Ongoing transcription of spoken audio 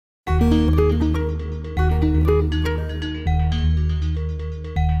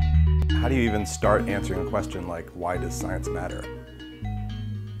you even start answering a question like, why does science matter?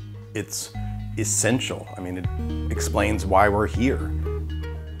 It's essential. I mean, it explains why we're here.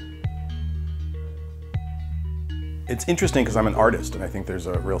 It's interesting because I'm an artist, and I think there's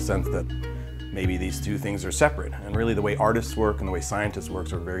a real sense that maybe these two things are separate. And really the way artists work and the way scientists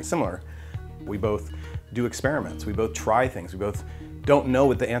work are very similar. We both do experiments, we both try things, we both don't know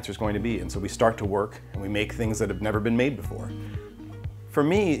what the answer is going to be, and so we start to work and we make things that have never been made before. For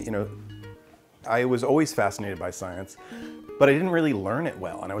me, I was always fascinated by science, but I didn't really learn it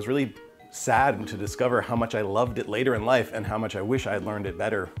well, and I was really sad to discover how much I loved it later in life and how much I wish I had learned it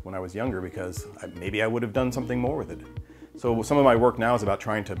better when I was younger, because maybe I would have done something more with it. So some of my work now is about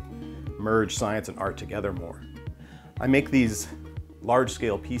trying to merge science and art together more. I make these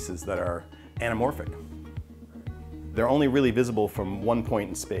large-scale pieces that are anamorphic. They're only really visible from one point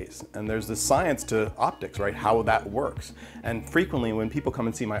in space. And there's this science to optics, right? How that works. And frequently when people come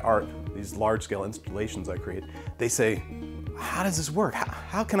and see my art, these large-scale installations I create, they say, how does this work?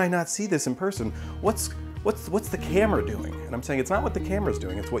 How can I not see this in person? What's the camera doing? And I'm saying it's not what the camera's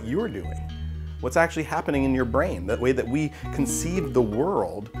doing, it's what you're doing. What's actually happening in your brain. That way that we conceive the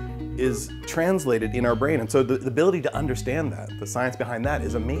world is translated in our brain. And so the ability to understand that, the science behind that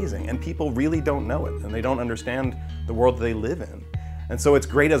is amazing. And people really don't know it, and they don't understand the world that they live in. And so it's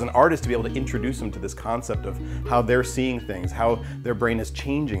great as an artist to be able to introduce them to this concept of how they're seeing things, how their brain is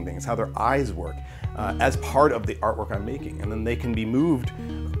changing things, how their eyes work as part of the artwork I'm making. And then they can be moved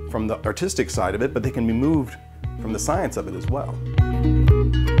from the artistic side of it, but they can be moved from the science of it as well.